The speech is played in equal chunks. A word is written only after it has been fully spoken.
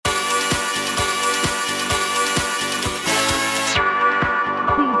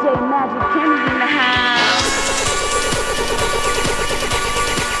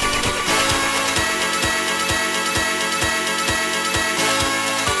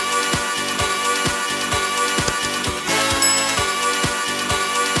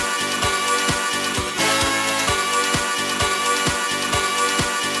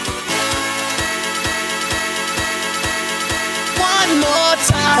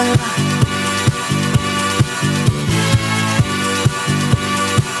My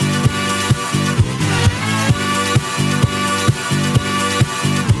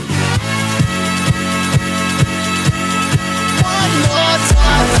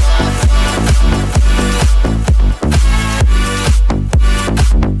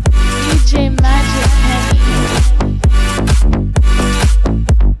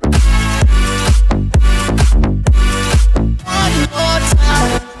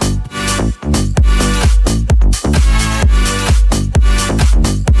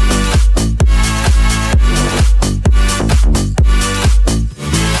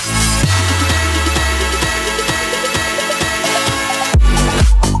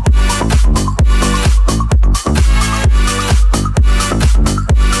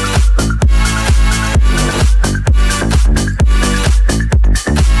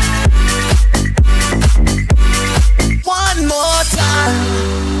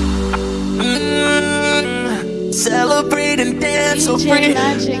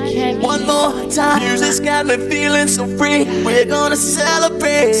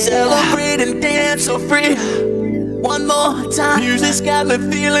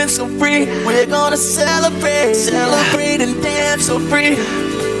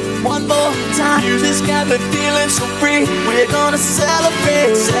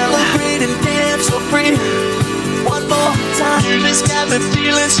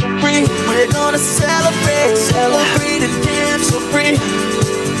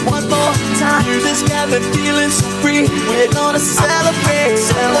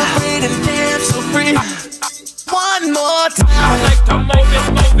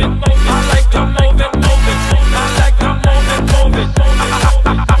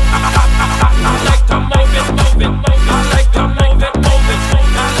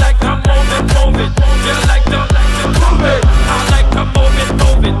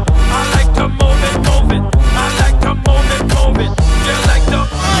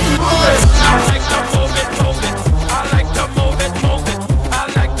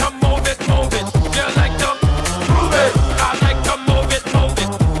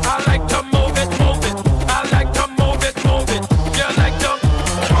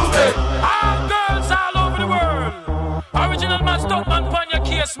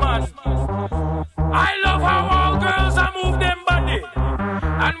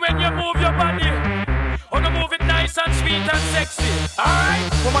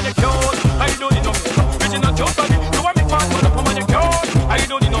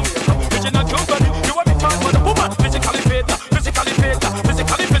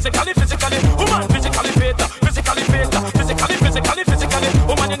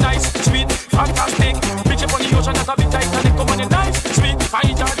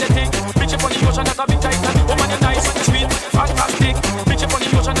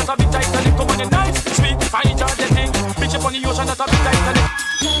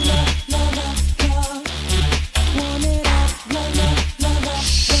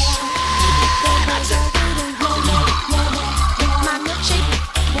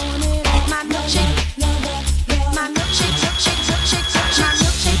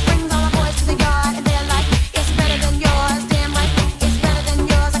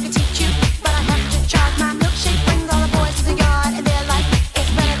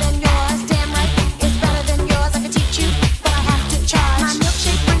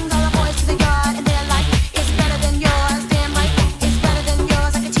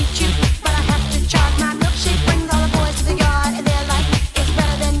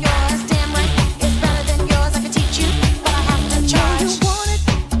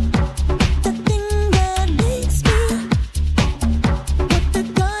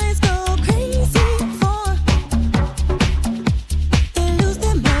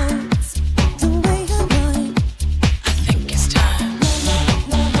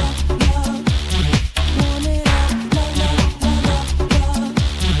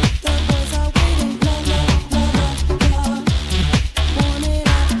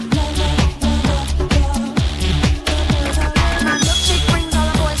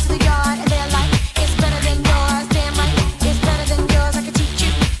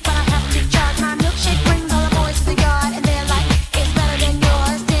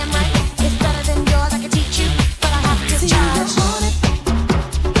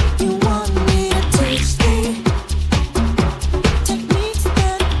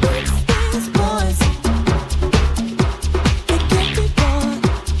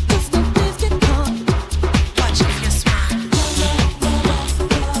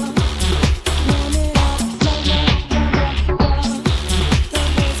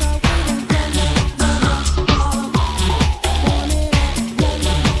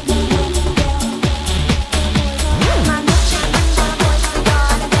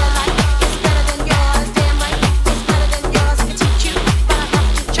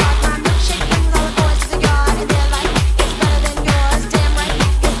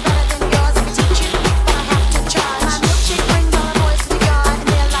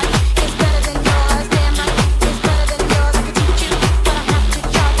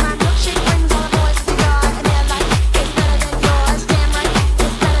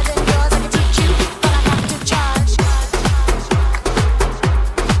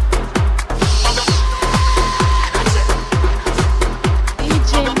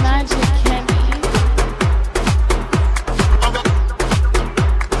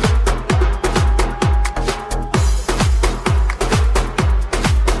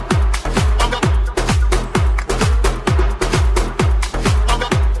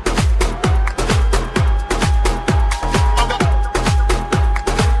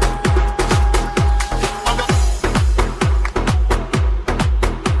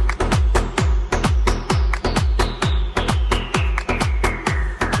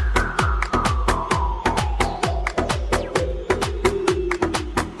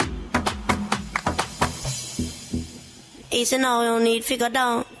Easy now, you don't need figure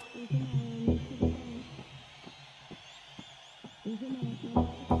down.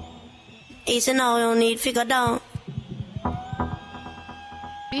 Easy now, you don't need figure down.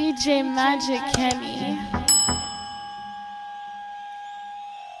 DJ Magic Kenny.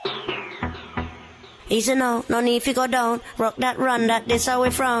 Easy now, no need figure down. Rock that, run that, this how we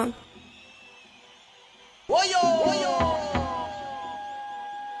frown.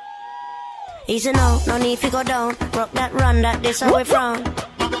 Easy now, no need to go down. Rock that, run that, this how we frown.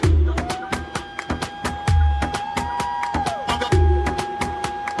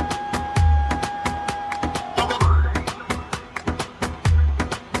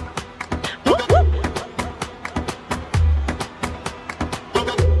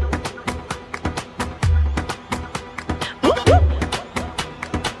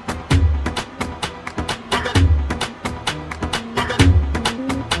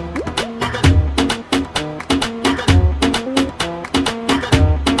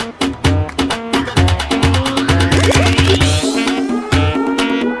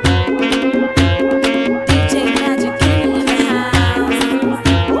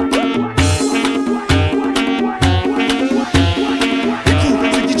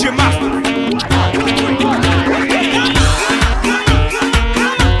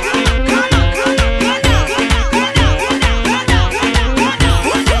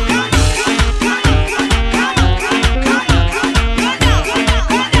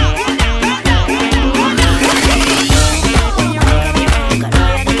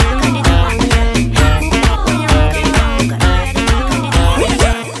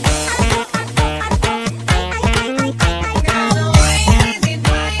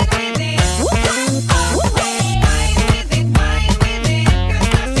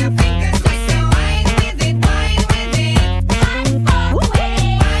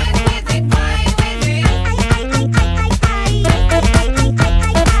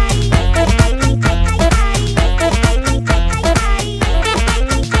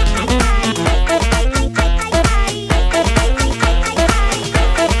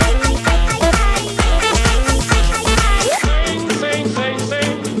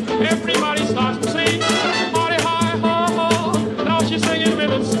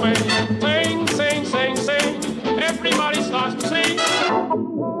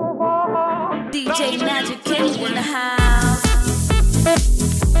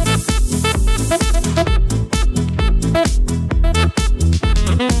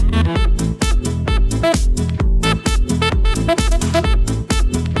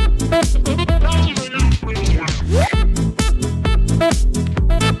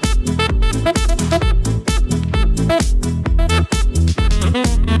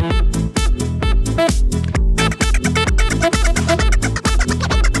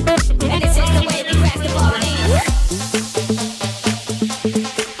 And this is the way we crash the bar.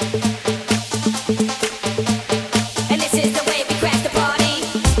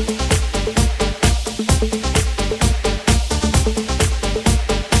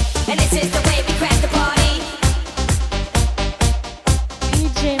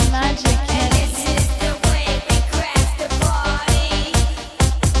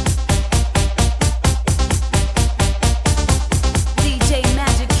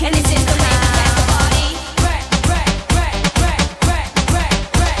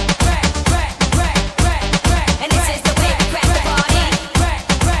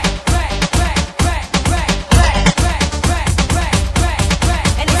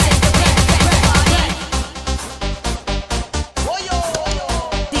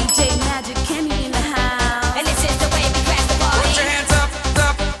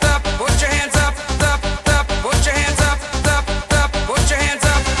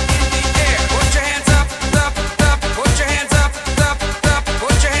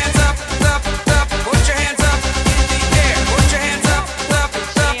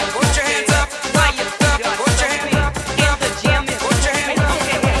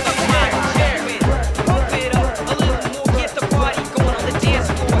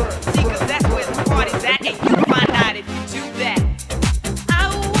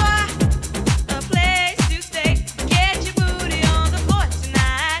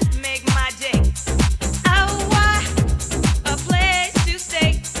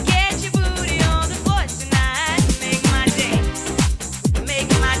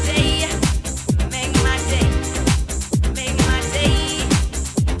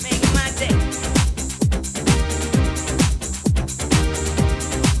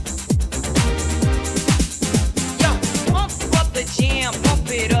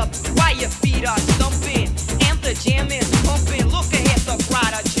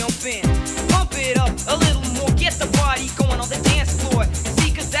 party going on the dance floor.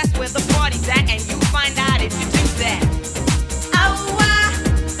 See, cause that's where the party's at, and you find out if you do that. Oh,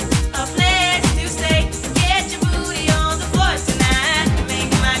 a place to stay. Get your booty on the floor tonight.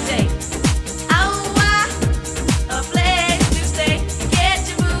 Make my day. Oh, a place to stay. Get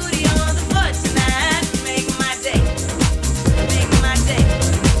your booty on the floor tonight. Make my day. Make my day.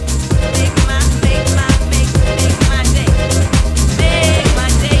 Make my day. Make my day. Make my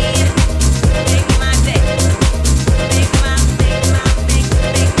day. Make my day.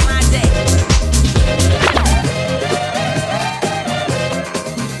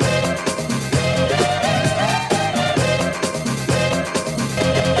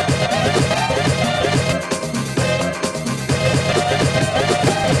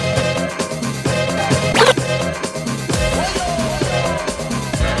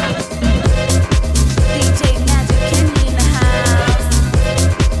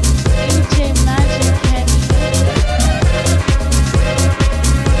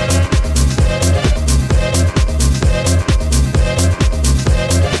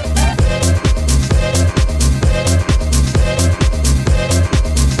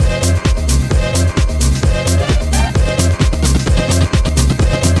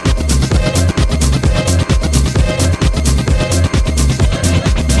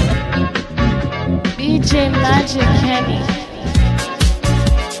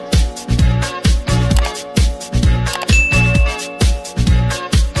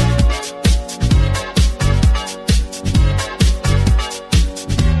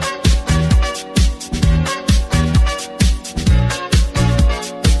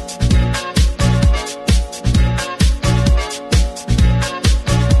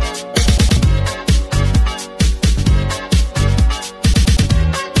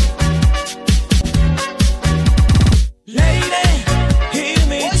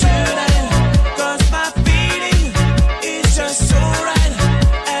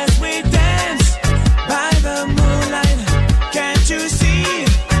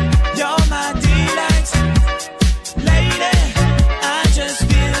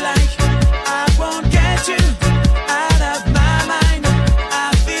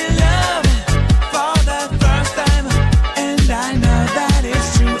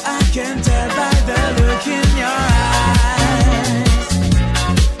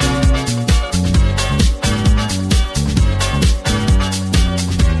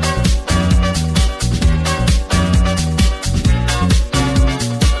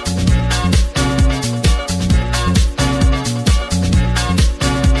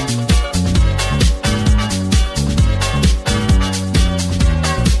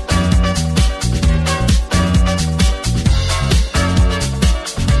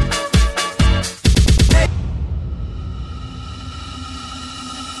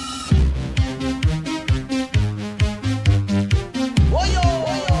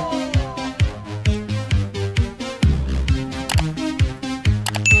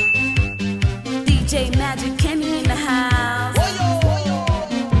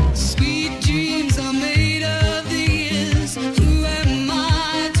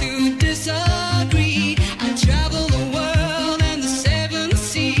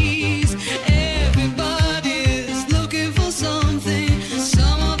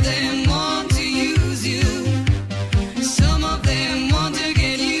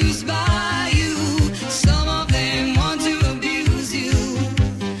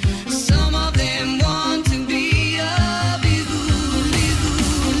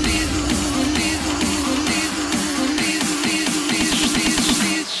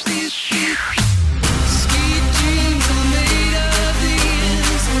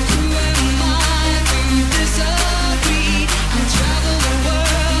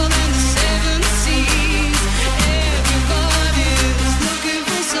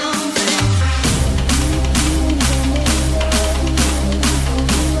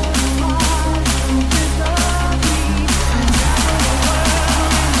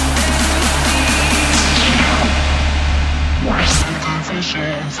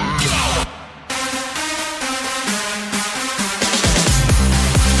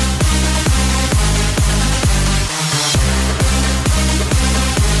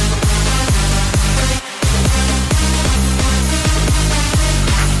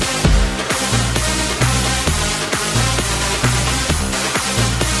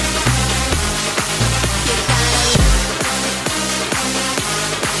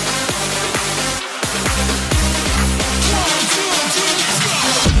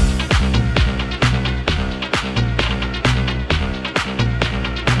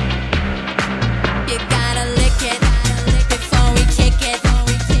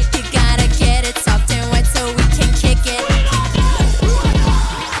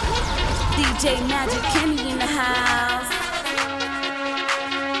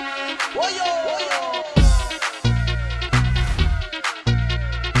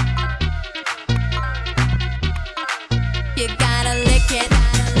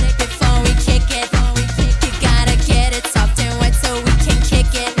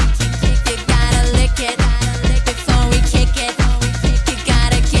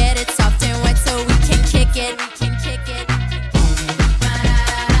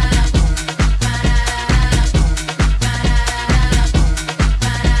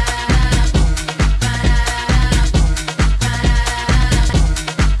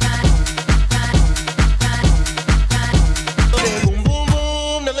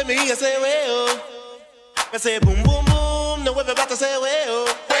 say boom boom boom. Now everybody say way oh,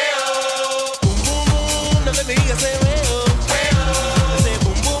 way oh. Boom boom boom. Now let me hear you say way oh, way oh. They say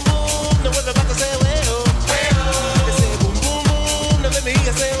boom boom boom. Now everybody say way oh, way oh. They say boom boom boom. Now let me hear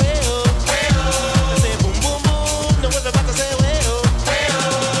you say way oh, way oh. They say boom boom boom. Now everybody say way oh, way oh.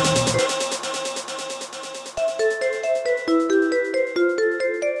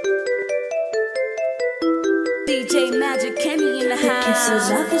 DJ Magic Kenny in the house. The kisses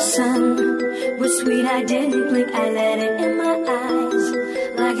of the sun were sweet, I didn't blink, I let it in my eyes.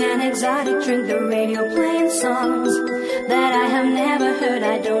 Like an exotic drink, the radio playing songs that I have never heard,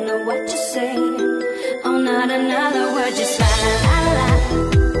 I don't know what to say. Oh, not another word, just la la la la.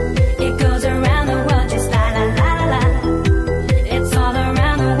 It goes around the world, just la la la la. It's all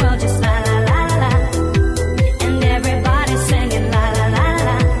around the world, just la la la la. And everybody's singing la la la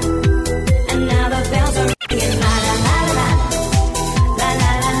la. And now the bells are ringing la la la la. La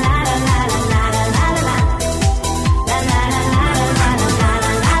la la la la la la la la la. La la la la la la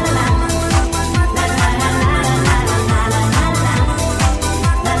la la la la. La la la la la la la la la la.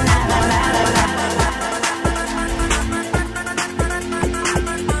 La la la la la la.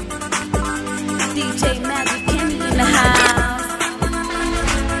 DJ Magic Kenny in the house.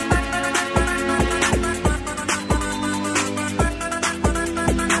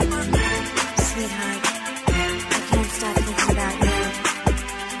 Sweetheart, I can't stop thinking about you.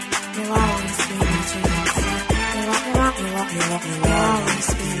 You'll always be in my dreams. You'll always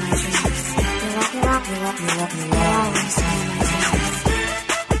be in my dreams. You'll always be in my dreams.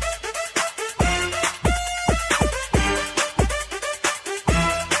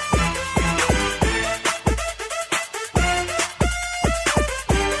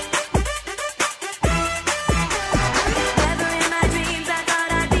 Never in my dreams I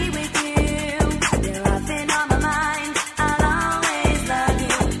thought I'd be with you. You're often on my mind, I'll always love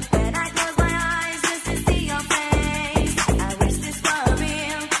you. When I close my eyes just to see your face, I wish this were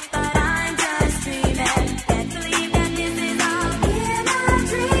real, but I'm just dreaming. Can't believe that this is all in a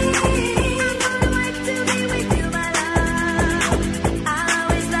dream. I would like to be with you, my love. I'll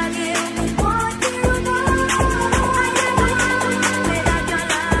always love you, want you more. I can't go on without your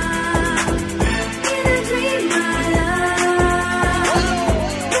love. In a dream, my love,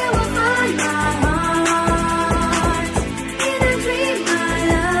 you will find my heart. In a dream, my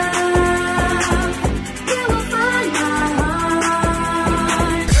love, you will find my heart.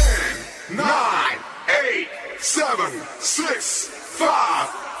 9, 8, 7, 6, 5,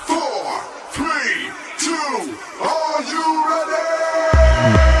 4, 3, 2. Are you ready?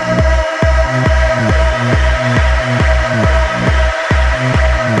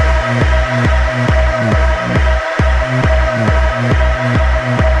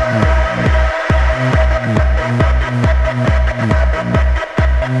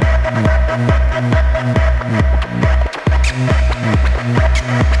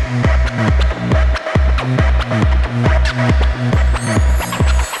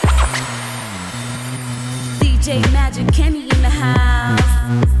 DJ Magic Kenny in the house.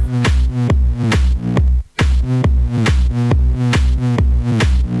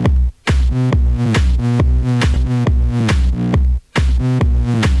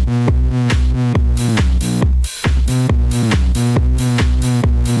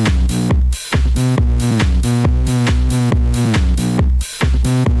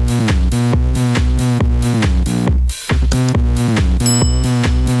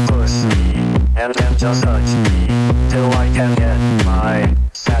 Push me, and then just touch me, till I can get my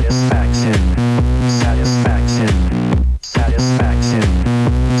satisfaction. Satisfaction. Satisfaction.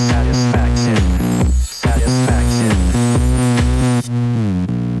 Satisfaction. Satisfaction.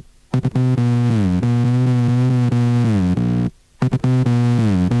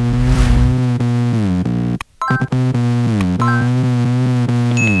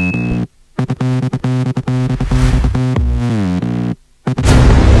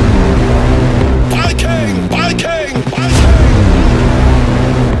 Viking! Viking! Viking!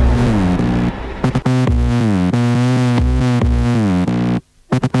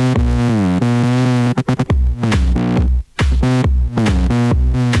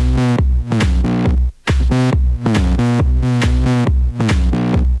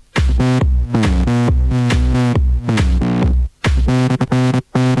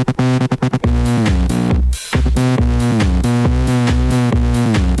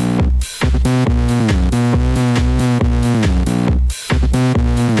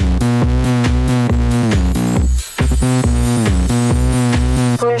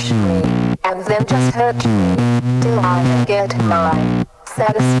 Push me, and then just hurt me, till I get my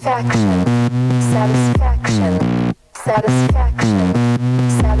satisfaction. Satisfaction. Satisfaction.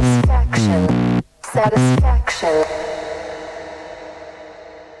 Satisfaction. satisfaction.